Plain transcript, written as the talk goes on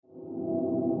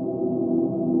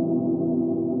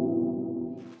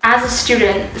As a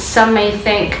student, some may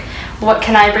think, what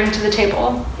can I bring to the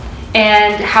table?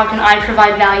 And how can I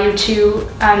provide value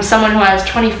to someone who has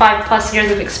 25 plus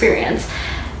years of experience?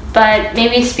 But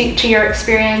maybe speak to your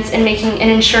experience in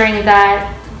ensuring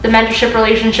that the mentorship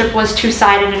relationship was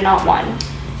two-sided and not one.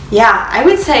 Yeah, I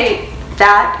would say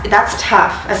that's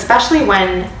tough, especially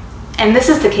when, and this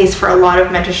is the case for a lot of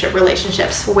mentorship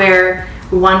relationships, where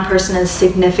one person is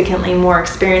significantly more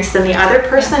experienced than the other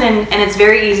person, and it's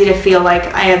very easy to feel like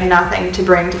I have nothing to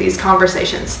bring to these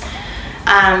conversations.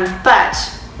 But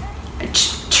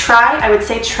I would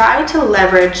say try to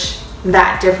leverage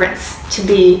that difference to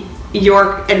be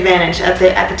your advantage at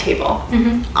the table.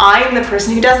 Mm-hmm. I am the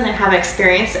person who doesn't have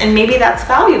experience, and maybe that's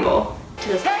valuable to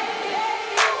this.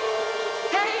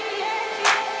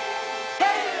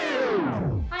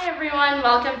 Hi everyone,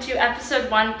 welcome to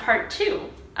episode 1, part 2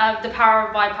 of the Power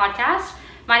of Why podcast.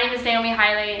 My name is Naomi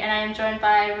Hiley, and I am joined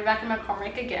by Rebecca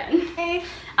McCormick again. Hey.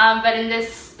 But in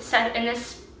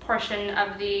this portion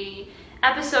of the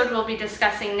episode, we'll be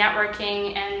discussing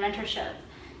networking and mentorship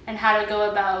and how to go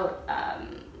about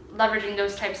leveraging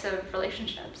those types of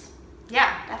relationships.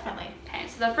 Yeah, definitely. Okay,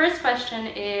 so the first question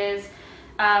is,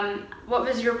 what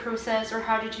was your process, or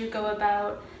how did you go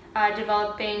about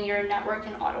developing your network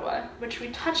in Ottawa, which we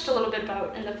touched a little bit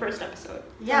about in the first episode,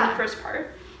 in the first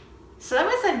part. So that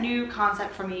was a new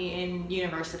concept for me in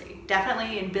university.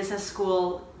 Definitely in business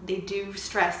school, they do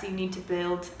stress you need to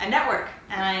build a network.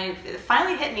 And it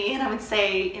finally hit me, and I would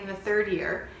say in the third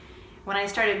year, when I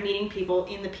started meeting people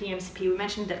in the PMCP. We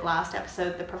mentioned it last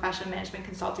episode, the Professional Management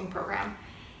Consulting Program.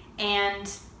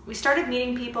 And we started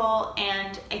meeting people,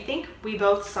 and I think we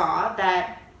both saw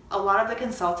that a lot of the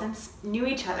consultants knew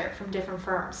each other from different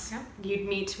firms. Yeah. You'd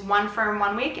meet one firm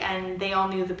one week, and they all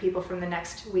knew the people from the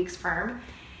next week's firm.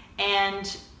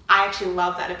 And I actually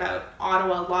love that about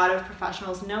Ottawa. A lot of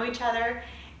professionals know each other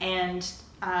and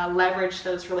leverage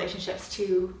those relationships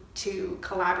to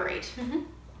collaborate. Mm-hmm.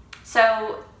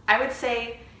 So I would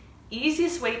say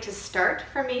easiest way to start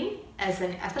for me,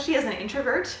 especially as an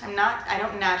introvert, I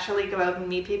don't naturally go out and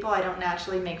meet people. I don't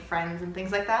naturally make friends and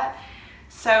things like that.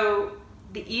 So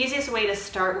the easiest way to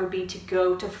start would be to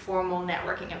go to formal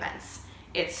networking events.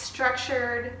 It's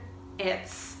structured,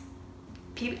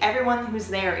 everyone who's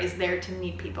there is there to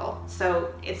meet people.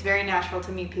 So it's very natural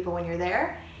to meet people when you're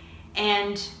there.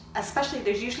 And especially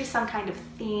there's usually some kind of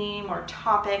theme or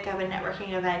topic of a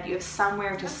networking event. You have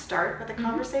somewhere to start with a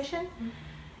conversation. Mm-hmm.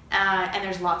 And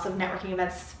there's lots of networking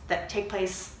events that take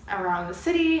place around the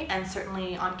city, and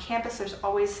certainly on campus there's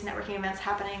always networking events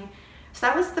happening. So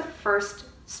that was the first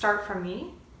start for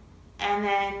me. And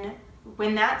then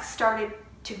when I started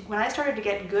to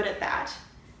get good at that,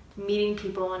 meeting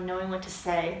people and knowing what to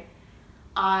say,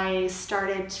 I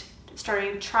started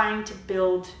trying to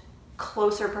build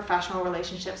closer professional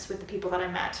relationships with the people that I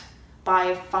met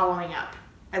by following up.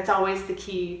 That's always the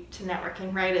key to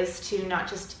networking, right? Is to not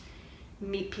just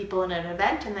meet people in an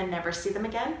event and then never see them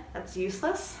again. That's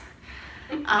useless.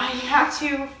 I have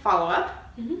to follow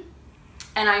up. Mm-hmm.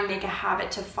 And I make a habit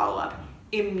to follow up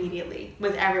immediately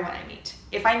with everyone I meet.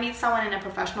 If I meet someone in a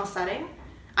professional setting,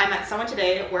 I met someone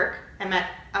today at work. I met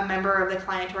a member of the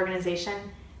client organization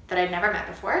that I'd never met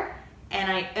before,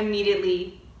 and I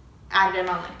immediately added him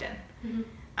on LinkedIn. Mm-hmm.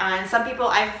 And some people,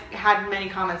 I've had many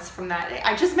comments from that.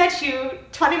 I just met you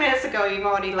 20 minutes ago, you've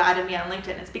already added me on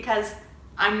LinkedIn. It's because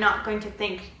I'm not going to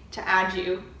think to add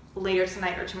you later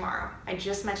tonight or tomorrow. I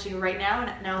just met you right now,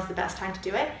 and now is the best time to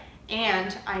do it.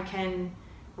 And I can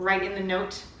write in the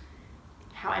note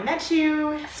how I met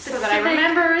you, so that I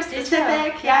remember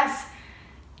specific. Yes.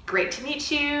 Great to meet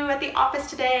you at the office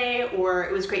today, or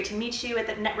it was great to meet you at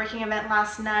the networking event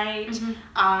last night. Mm-hmm.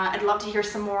 I'd love to hear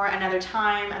some more another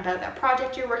time about that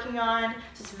project you're working on.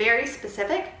 So it's very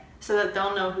specific so that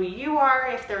they'll know who you are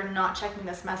if they're not checking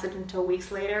this message until weeks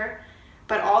later.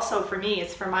 But also for me,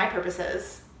 it's for my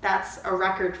purposes. That's a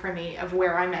record for me of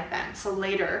where I met them. So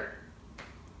later,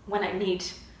 when I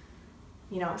meet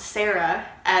Sarah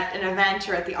at an event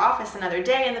or at the office another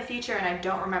day in the future, and I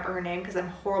don't remember her name because I'm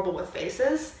horrible with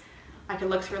faces, I could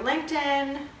look through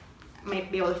LinkedIn, might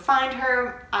be able to find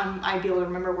her, I'd be able to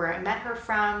remember where I met her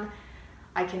from.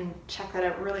 I can check that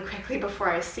out really quickly before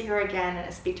I see her again and I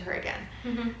speak to her again.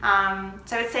 Mm-hmm.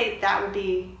 So I would say that would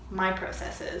be my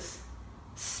process, is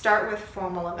start with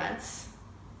formal events,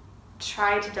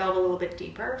 try to delve a little bit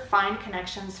deeper, find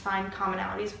connections, find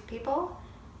commonalities with people,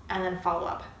 and then follow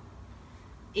up.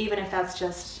 Even if that's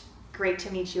just great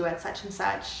to meet you at such and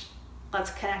such,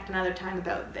 let's connect another time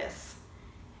about this.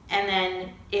 And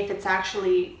then if it's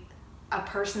actually a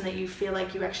person that you feel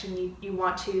like you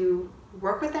want to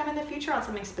work with them in the future on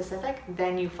something specific,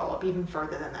 then you follow up even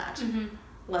further than that. Mm-hmm.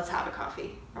 let's have a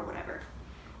coffee or whatever.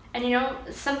 And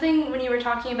something when you were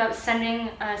talking about sending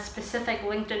a specific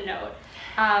LinkedIn note,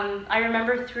 I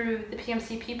remember through the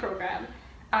PMCP program,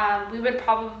 we would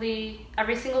probably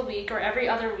every single week or every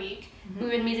other week, we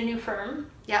would meet a new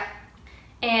firm. Yeah.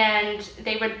 And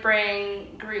they would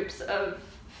bring groups of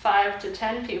 5 to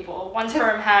 10 people. One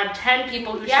firm had 10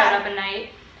 people who showed up a night.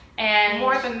 And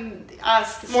more than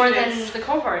us, more students. than the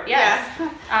cohort, yes.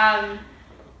 Yeah.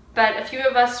 But a few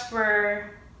of us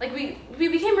were, we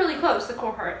became really close, the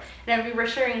cohort. And we were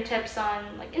sharing tips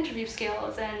on, interview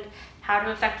skills and how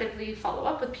to effectively follow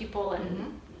up with people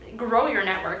and grow your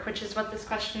network, which is what this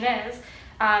question is.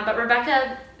 But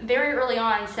Rebecca, very early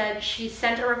on, said she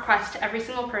sent a request to every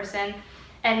single person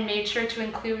and made sure to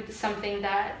include something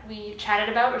that we chatted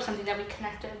about or something that we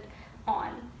connected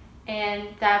on. And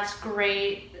that's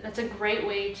great. That's a great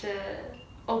way to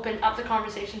open up the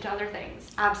conversation to other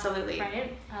things. Absolutely.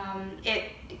 Right?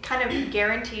 It kind of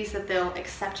guarantees that they'll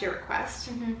accept your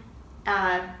request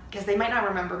because they might not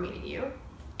remember meeting you.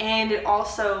 And it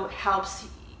also helps,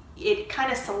 it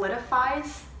kind of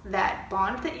solidifies that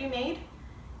bond that you made.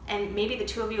 And maybe the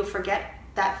two of you will forget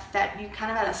that you kind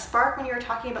of had a spark when you were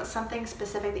talking about something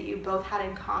specific that you both had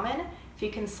in common. If you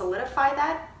can solidify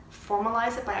that,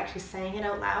 formalize it by actually saying it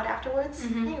out loud afterwards.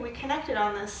 Hey, we connected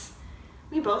on this.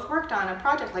 We both worked on a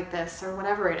project like this or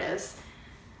whatever it is.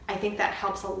 I think that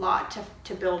helps a lot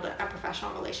to build a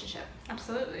professional relationship.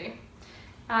 Absolutely.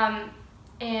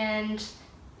 And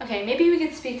okay, maybe we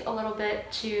could speak a little bit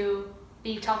to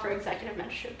the Telfer Executive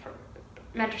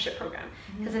Mentorship Program.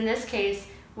 Because in this case,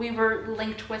 we were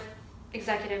linked with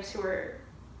executives who were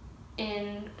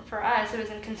for us, it was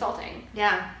in consulting.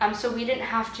 Yeah. So we didn't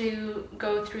have to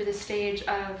go through the stage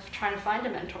of trying to find a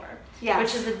mentor. Yes.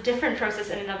 Which is a different process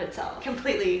in and of itself.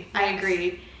 Completely. Yes. I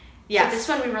agree. Yes. So this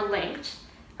one we were linked.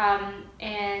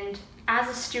 And as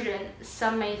a student,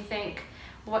 some may think,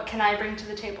 what can I bring to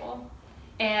the table?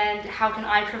 And how can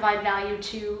I provide value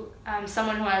to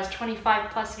someone who has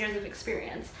 25 plus years of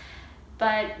experience?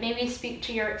 But maybe speak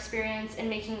to your experience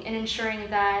in ensuring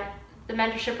that the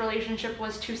mentorship relationship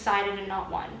was two-sided and not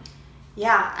one.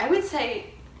 Yeah, I would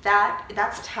say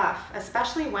that's tough,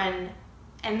 especially when,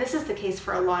 and this is the case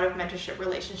for a lot of mentorship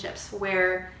relationships,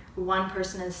 where one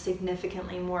person is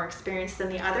significantly more experienced than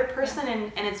the other person,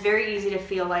 and it's very easy to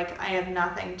feel like I have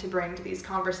nothing to bring to these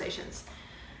conversations.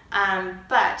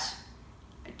 But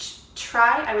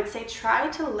I would say try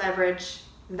to leverage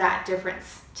that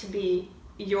difference to be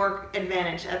your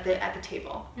advantage at the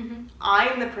table.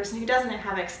 I'm the person who doesn't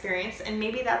have experience, and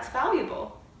maybe that's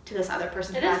valuable to this other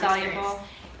person who has experience.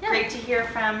 Yeah. Great to hear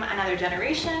from another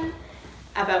generation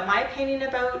about my opinion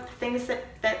about things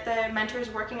that the mentor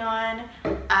is working on.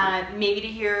 Maybe to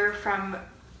hear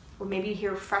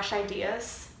fresh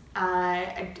ideas,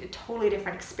 a totally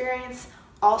different experience.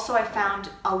 Also, I found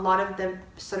a lot of the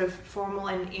sort of formal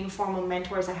and informal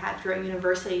mentors I had throughout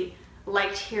university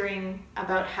liked hearing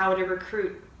about how to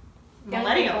recruit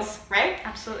millennials, right?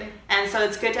 Absolutely. And so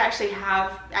it's good to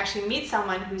actually meet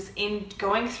someone who's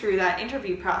going through that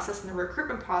interview process and the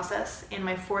recruitment process in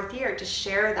my 4th year to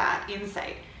share that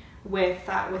insight with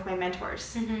my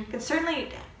mentors. But certainly,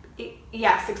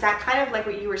 yes, kind of like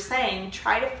what you were saying,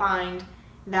 try to find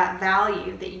that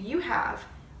value that you have,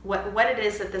 what it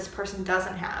is that this person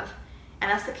doesn't have. And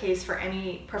that's the case for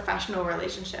any professional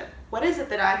relationship. What is it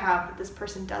that I have that this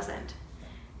person doesn't?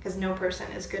 Because no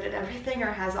person is good at everything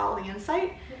or has all the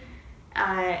insight.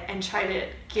 And try to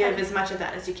give as much of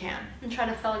that as you can. And try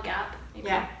to fill a gap.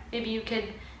 Maybe you could,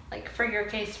 for your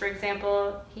case, for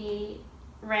example, he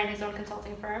ran his own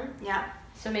consulting firm. Yeah.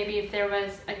 So maybe if there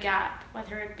was a gap,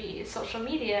 whether it be social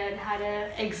media and how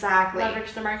to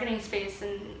leverage the marketing space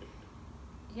and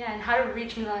how to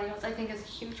reach millennials, I think is a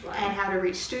huge one. And how to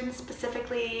reach students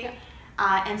specifically.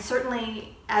 Yeah. And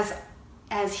certainly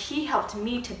as he helped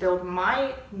me to build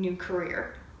my new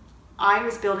career, I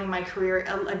was building my career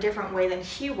a different way than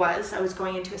he was. I was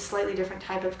going into a slightly different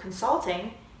type of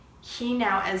consulting. He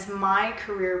now, as my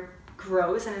career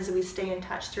grows and as we stay in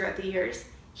touch throughout the years,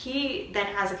 he then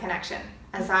has a connection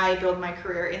as I build my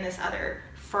career in this other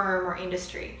firm or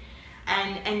industry.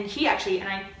 And he actually, and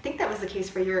I think that was the case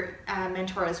for your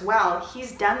mentor as well,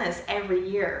 he's done this every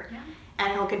year. Yeah.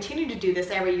 And he'll continue to do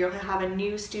this every year. He'll have a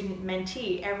new student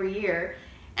mentee every year.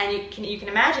 And you can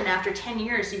imagine after 10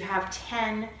 years, you have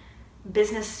 10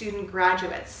 business student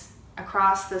graduates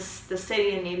across the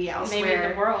city and maybe elsewhere.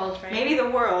 Maybe the world, right? Maybe the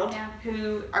world,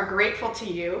 who are grateful to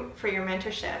you for your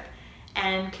mentorship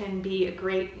and can be a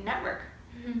great network.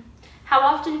 How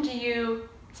often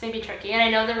it's maybe tricky, and I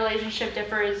know the relationship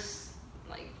differs,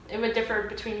 it would differ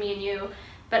between me and you,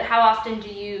 But how often do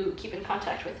you keep in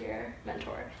contact with your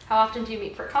mentor? How often do you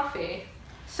meet for coffee?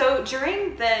 So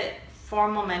during the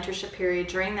formal mentorship period,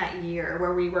 during that year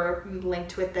where we were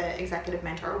linked with the executive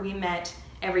mentor, we met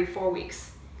every 4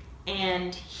 weeks.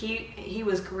 And he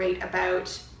was great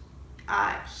about,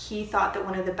 he thought that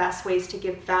one of the best ways to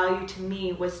give value to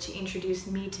me was to introduce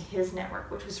me to his network,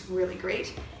 which was really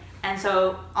great. And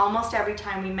so almost every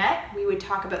time we met, we would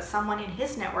talk about someone in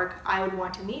his network I would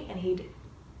want to meet, and he'd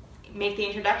make the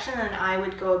introduction, and I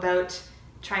would go about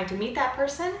trying to meet that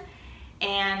person.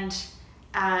 And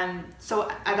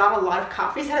so I got a lot of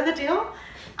coffees out of the deal.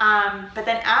 But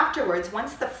then afterwards,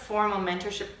 once the formal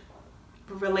mentorship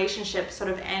relationship sort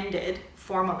of ended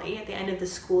formally at the end of the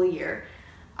school year,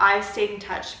 I've stayed in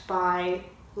touch by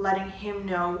letting him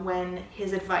know when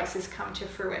his advice has come to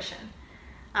fruition.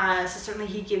 So certainly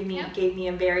he gave me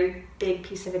a very big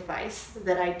piece of advice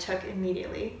that I took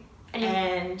immediately.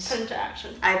 And put it into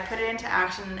action. I put it into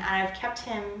action, and I've kept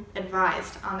him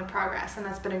advised on the progress, and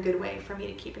that's been a good way for me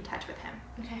to keep in touch with him.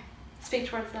 Okay, speak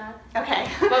towards that. Okay.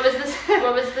 What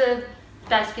was the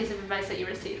best piece of advice that you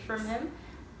received from him?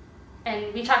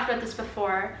 And we talked about this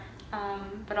before,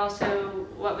 but also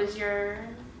what was your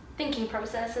thinking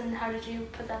process, and how did you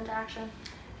put that into action?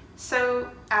 So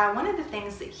one of the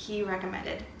things that he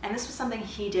recommended, and this was something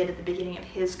he did at the beginning of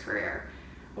his career,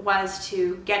 was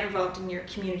to get involved in your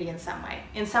community in some way,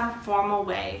 in some formal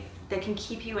way that can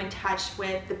keep you in touch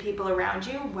with the people around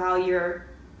you while you're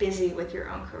busy with your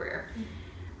own career.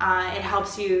 Mm-hmm. It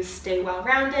helps you stay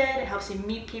well-rounded, it helps you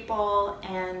meet people,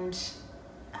 and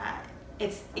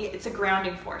it's a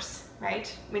grounding force, right?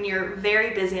 When you're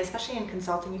very busy, especially in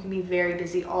consulting, you can be very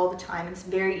busy all the time. It's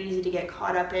very easy to get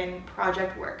caught up in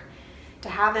project work. To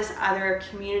have this other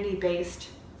community-based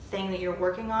thing that you're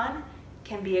working on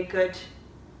can be a good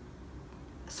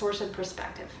source of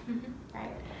perspective, mm-hmm.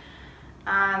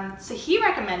 right? So he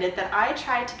recommended that I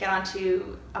try to get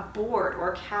onto a board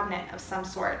or a cabinet of some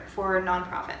sort for a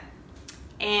nonprofit.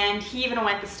 And he even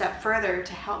went a step further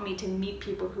to help me to meet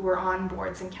people who were on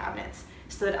boards and cabinets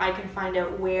so that I can find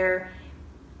out where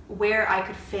I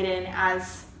could fit in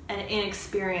as an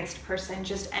inexperienced person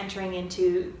just entering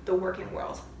into the working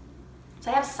world.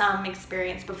 So I have some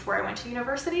experience before I went to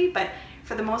university, but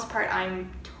for the most part,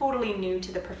 I'm totally new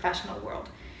to the professional world.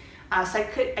 So I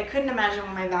couldn't imagine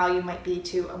what my value might be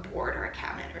to a board or a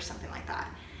cabinet or something like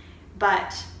that.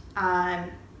 But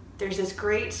there's this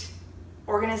great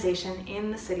organization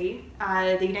in the city.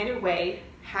 The United Way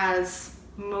has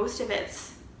most of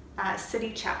its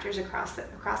city chapters across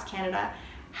Canada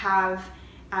have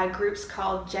groups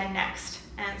called Gen Next,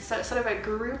 and so sort of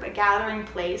a gathering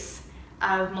place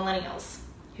of millennials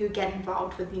who get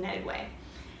involved with the United Way.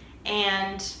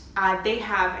 And they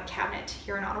have a cabinet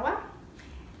here in Ottawa.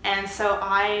 And so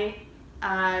I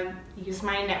used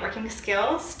my networking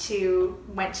skills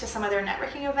went to some of their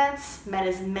networking events, met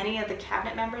as many of the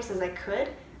cabinet members as I could,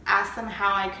 asked them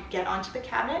how I could get onto the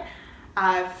cabinet.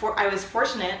 I was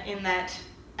fortunate in that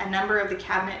a number of the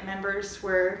cabinet members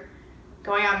were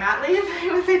going on mat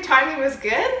leave. The timing was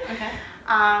good. Okay.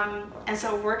 And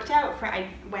so it worked out. I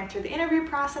went through the interview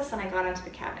process and I got onto the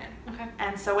cabinet. Okay.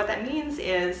 And so what that means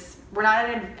is we're not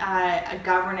a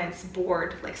governance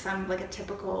board like a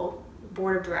typical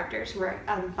board of directors. We're an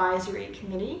advisory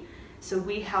committee. So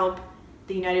we help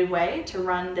the United Way to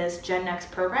run this Gen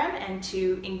Next program and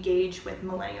to engage with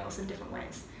millennials in different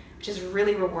ways, which is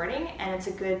really rewarding, and it's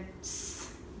a good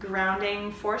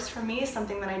grounding force for me,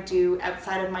 something that I do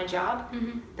outside of my job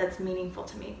mm-hmm. that's meaningful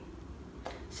to me.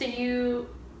 So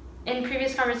in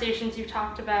previous conversations, you've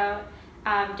talked about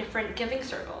different giving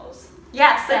circles.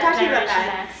 Yes, I talked to you about that.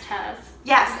 Generation Next has.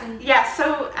 Yes, yes.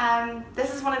 So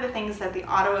this is one of the things that the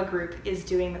Ottawa group is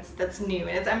doing that's new,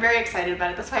 and I'm very excited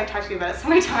about it. That's why I've talked to you about it so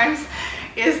many times.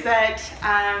 Is that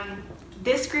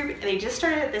this group? They just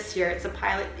started it this year. It's a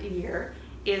pilot year.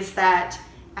 Is that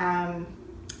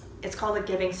it's called the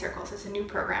Giving Circles. It's a new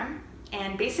program,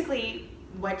 and basically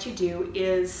what you do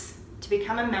is to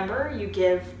become a member, you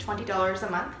give $20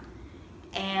 a month,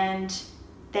 and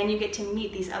then you get to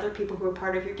meet these other people who are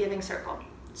part of your giving circle.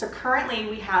 So currently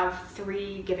we have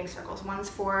 3 giving circles. One's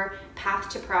for Path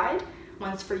to Pride,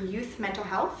 one's for youth mental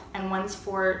health, and one's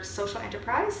for social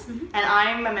enterprise. Mm-hmm. And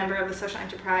I'm a member of the social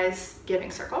enterprise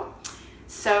giving circle.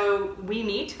 So we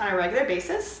meet on a regular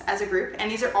basis as a group,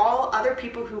 and these are all other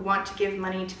people who want to give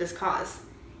money to this cause.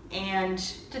 And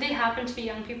do they happen to be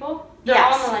young people? They're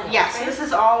all millennials. Yes, right? So this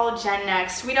is all Gen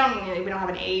Next. We don't have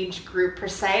an age group per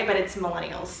se, but it's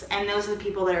millennials, and those are the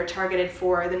people that are targeted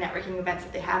for the networking events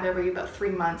that they have every about 3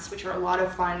 months, which are a lot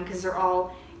of fun because they're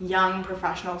all young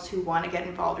professionals who want to get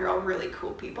involved. They're all really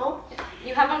cool people.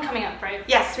 You have one coming up, right?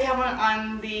 Yes, we have one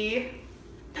on the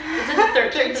Is it the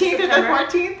 13th 13th to the September?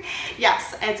 14th.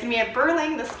 Yes, it's going to be at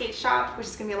Burling, the skate shop, which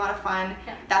is going to be a lot of fun.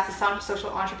 Yeah. That's a social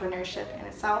entrepreneurship in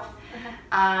itself.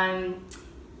 Okay.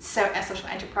 So a social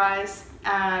enterprise.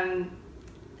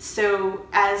 So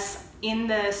as in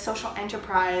the social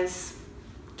enterprise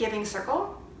giving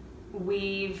circle,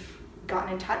 we've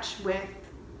gotten in touch with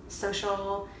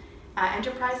social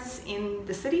enterprises in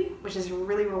the city, which is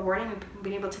really rewarding. We've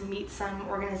been able to meet some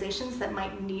organizations that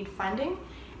might need funding.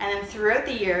 And then throughout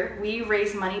the year, we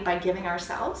raise money by giving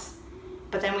ourselves,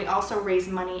 but then we also raise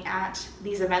money at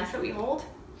these events that we hold.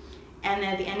 And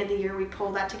then at the end of the year, we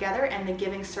pull that together, and the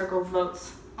Giving Circle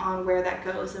votes on where that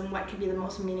goes and what could be the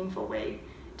most meaningful way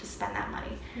to spend that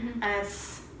money. Mm-hmm. And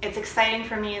it's exciting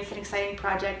for me. It's an exciting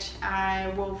project.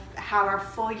 How our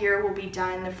full year will be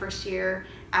done the first year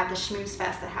at the Schmooze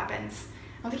Fest that happens.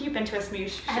 I don't think you've been to a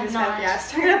Schmooze Fest. I have not.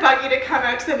 Yes, I'm gonna bug you to come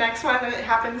out to the next one that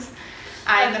happens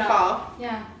in the fall.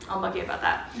 Yeah. I'll bug you about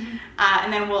that. Mm-hmm.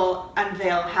 And then we'll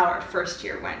unveil how our first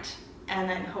year went, and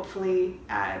then hopefully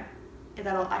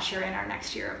that'll usher in our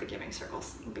next year of the Giving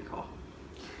Circles. It'll be cool.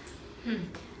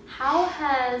 How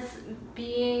has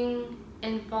being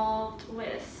involved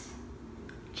with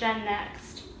Gen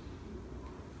Next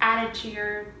added to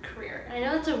your career? And I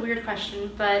know that's a weird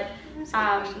question, but That's a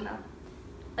good question, though.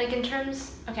 like in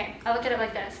terms, okay, I look at it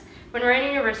like this. When we're in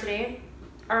university,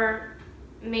 our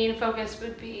main focus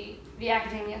would be the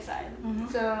academia side.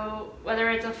 Mhm. So whether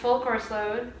it's a full course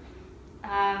load,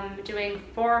 doing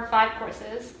 4 or 5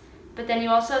 courses, but then you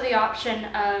also have the option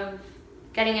of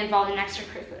getting involved in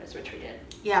extracurriculars, which we did.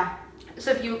 Yeah.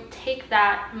 So if you take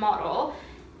that model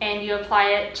and you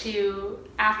apply it to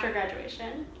after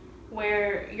graduation,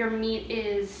 where your meat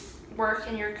is work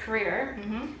and your career,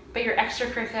 Mm-hmm. but your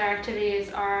extracurricular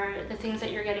activities are the things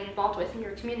that you're getting involved with in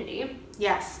your community,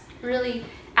 Yes. really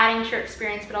adding to your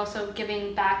experience, but also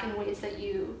giving back in ways that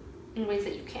you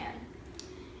can.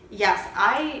 Yes,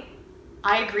 I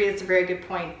agree. It's a very good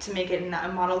point to make it in a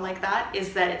model like that,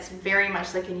 is that it's very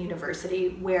much like in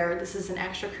university where this is an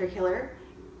extracurricular,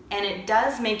 and it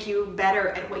does make you better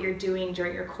at what you're doing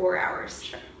during your core hours.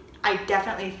 Sure. I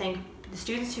definitely think the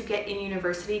students who get in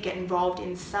university get involved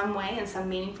in some way, in some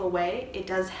meaningful way. It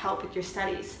does help with your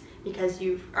studies because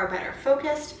you are better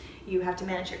focused, you have to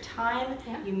manage your time,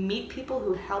 Yeah. you meet people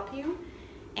who help you,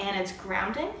 and it's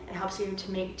grounding. It helps you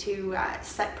to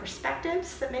set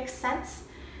perspectives that make sense.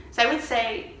 So I would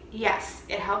say, yes,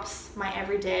 it helps my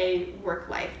everyday work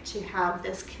life to have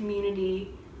this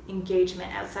community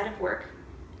engagement outside of work.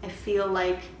 I feel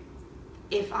like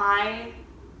if I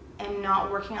am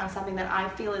not working on something that I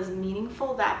feel is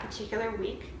meaningful that particular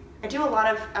week, I do a lot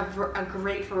of a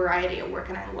great variety of work,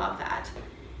 and I love that.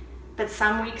 But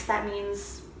some weeks that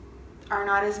means are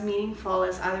not as meaningful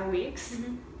as other weeks.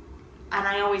 Mm-hmm. And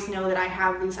I always know that I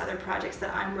have these other projects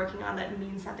that I'm working on that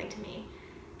mean something to me.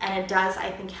 And it does, I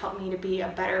think, help me to be a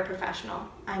better professional.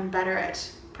 I'm better at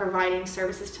providing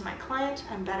services to my client.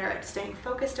 I'm better at staying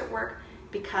focused at work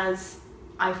because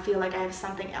I feel like I have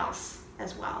something else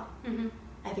as well. Mm-hmm.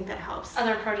 I think that helps.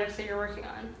 Other projects that you're working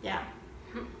on. Yeah.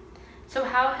 So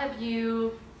how have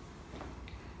you,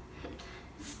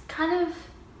 it's kind of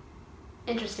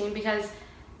interesting because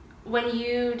when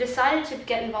you decided to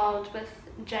get involved with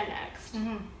Gen Next,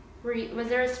 Mm-hmm. was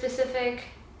there a specific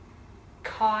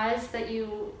cause that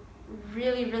you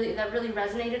really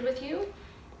resonated with you?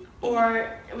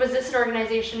 Or was this an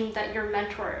organization that your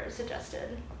mentor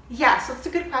suggested? Yeah, so it's a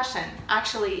good question.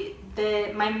 Actually,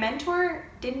 my mentor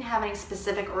didn't have any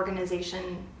specific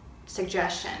organization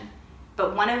suggestion,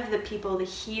 but one of the people that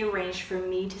he arranged for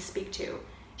me to speak to,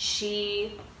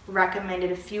 she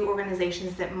recommended a few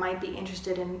organizations that might be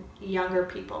interested in younger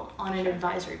people on an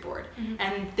advisory board. Mm-hmm.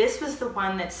 And this was the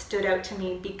one that stood out to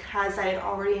me because I had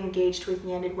already engaged with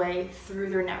Yanded Way through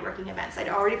their networking events. I'd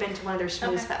already been to one of their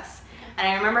Schmooze Fests. And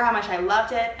I remember how much I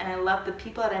loved it, and I loved the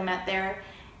people that I met there,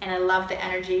 and I loved the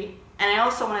energy. And I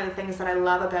also, one of the things that I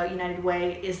love about United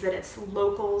Way is that it's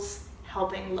locals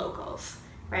helping locals,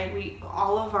 right?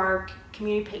 All of our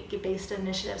community-based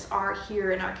initiatives are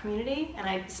here in our community, and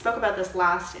I spoke about this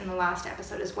in the last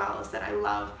episode as well, is that I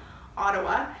love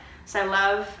Ottawa. So I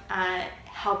love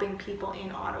helping people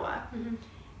in Ottawa. Mm-hmm.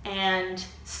 And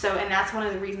that's one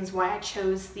of the reasons why I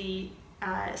chose the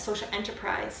social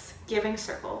enterprise giving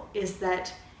circle, is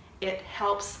that it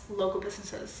helps local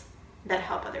businesses that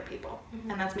help other people.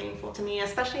 Mm-hmm. And that's meaningful to me,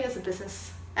 especially as a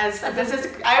business, I was going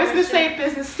to say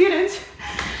business student,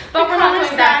 but we're not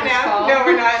doing that this fall. No,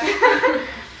 we're not.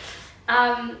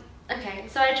 Okay,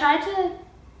 so I tried to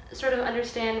sort of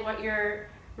understand what your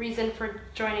reason for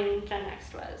joining Gen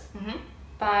Next was, Mm-hmm.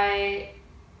 by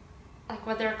like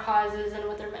what their cause is and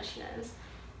what their mission is.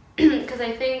 Because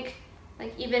I think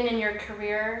like even in your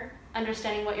career,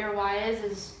 understanding what your why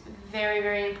is very,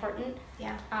 very important.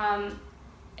 Yeah.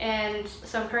 And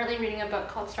so I'm currently reading a book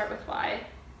called Start With Why.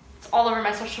 It's all over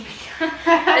my social media.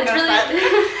 It's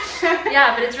really,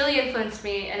 yeah, but it's really influenced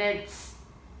me, and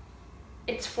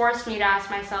it's forced me to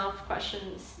ask myself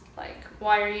questions like,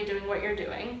 why are you doing what you're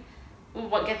doing?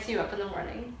 What gets you up in the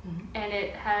morning? Mm-hmm. And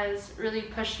it has really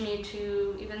pushed me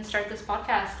to even start this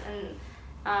podcast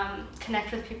and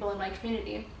connect with people in my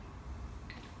community.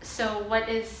 So what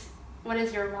is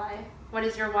your why? What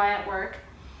is your why at work?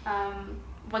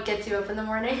 What gets you up in the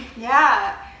morning?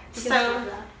 Yeah. You can So, start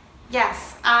with that.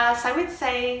 yes. So I would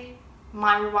say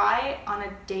my why on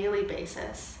a daily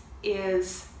basis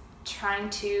is trying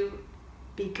to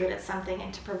be good at something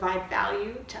and to provide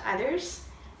value to others.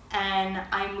 And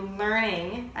I'm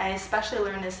learning, I especially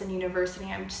learned this in university,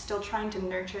 I'm still trying to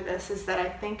nurture this, is that I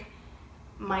think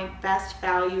my best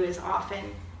value is often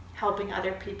helping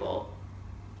other people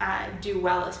do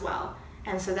well as well.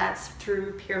 And so that's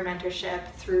through peer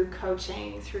mentorship, through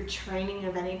coaching, through training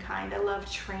of any kind. I love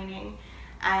training.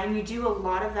 And you do a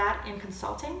lot of that in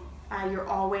consulting. You're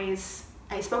always,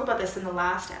 I spoke about this in the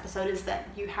last episode, is that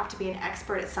you have to be an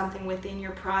expert at something within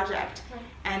your project. Right.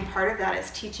 And part of that is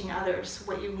teaching others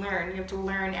what you learn. You have to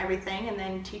learn everything and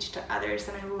then teach to others.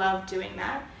 And I love doing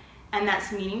that. And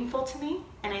that's meaningful to me.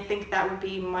 And I think that would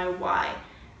be my why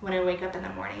when I wake up in the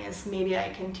morning, is maybe I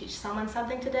can teach someone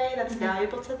something today that's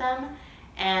valuable to them.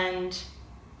 And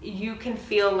you can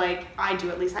feel like, I do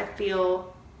at least, I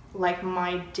feel like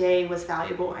my day was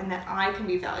valuable and that I can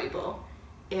be valuable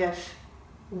if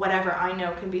whatever I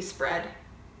know can be spread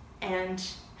and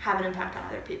have an impact on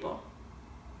other people.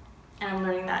 And I'm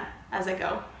learning that as I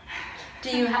go.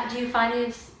 Do you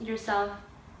find yourself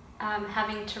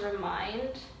having to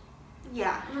remind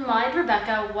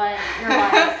Rebecca what your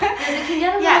why is? Because it can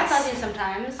get a little fuzzy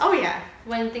sometimes. Oh yeah.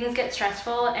 When things get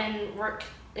stressful and work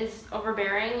is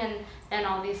overbearing and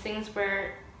all these things,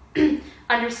 where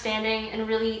understanding and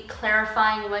really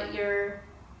clarifying what your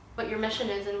mission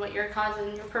is and what your cause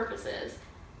and your purpose is.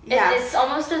 Yes. It's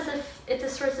almost as if it's a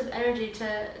source of energy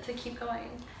to keep going.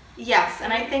 Yes,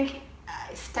 and I think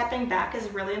stepping back is a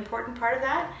really important part of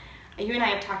that. You and I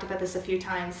have talked about this a few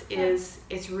times, is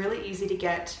it's really easy to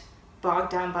get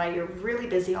bogged down by, you're really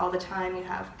busy all the time, you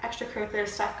have extracurricular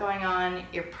stuff going on,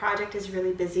 your project is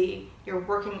really busy, you're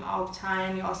working all the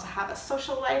time, you also have a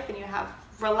social life and you have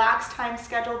relaxed time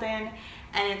scheduled in,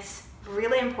 and it's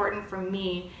really important for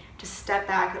me to step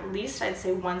back at least, I'd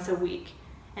say, once a week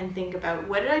and think about,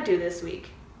 what did I do this week?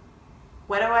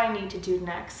 What do I need to do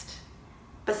next?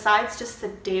 Besides just the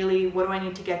daily, what do I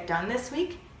need to get done this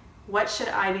week? What should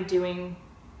I be doing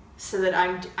so that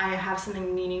I have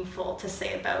something meaningful to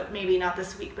say about, maybe not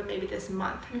this week, but maybe this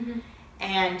month? Mm-hmm.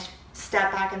 And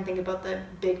step back and think about the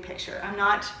big picture. I'm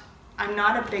not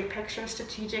a big picture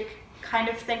strategic kind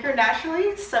of thinker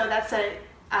naturally, so that's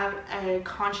a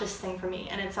conscious thing for me,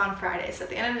 and it's on Friday. So at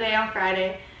the end of the day on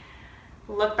Friday,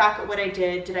 look back at what I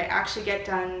did. Did I actually get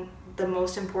done the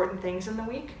most important things in the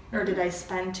week, or did I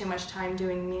spend too much time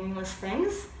doing meaningless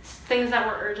things? Things that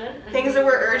were urgent. Things that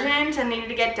were urgent and needed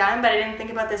to get done, but I didn't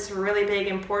think about this really big,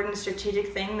 important,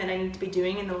 strategic thing that I need to be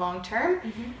doing in the long term.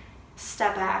 Mm-hmm.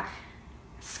 Step back,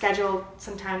 schedule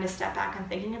some time to step back and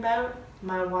thinking about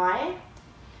my why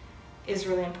is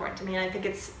really important to me, and I think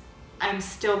I'm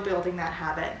still building that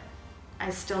habit. I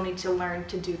still need to learn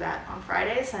to do that on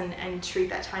Fridays and treat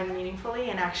that time meaningfully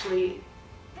and actually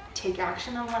take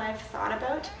action on what I've thought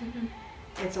about. Mm-hmm.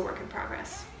 It's a work in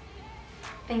progress.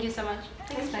 Thank you so much.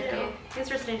 Thanks, Thank Becky. you. Thanks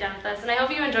for sitting down with us, and I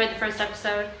hope you enjoyed the first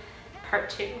episode. Part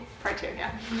 2. Part 2,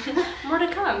 yeah. More to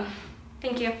come.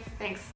 Thank you. Thanks.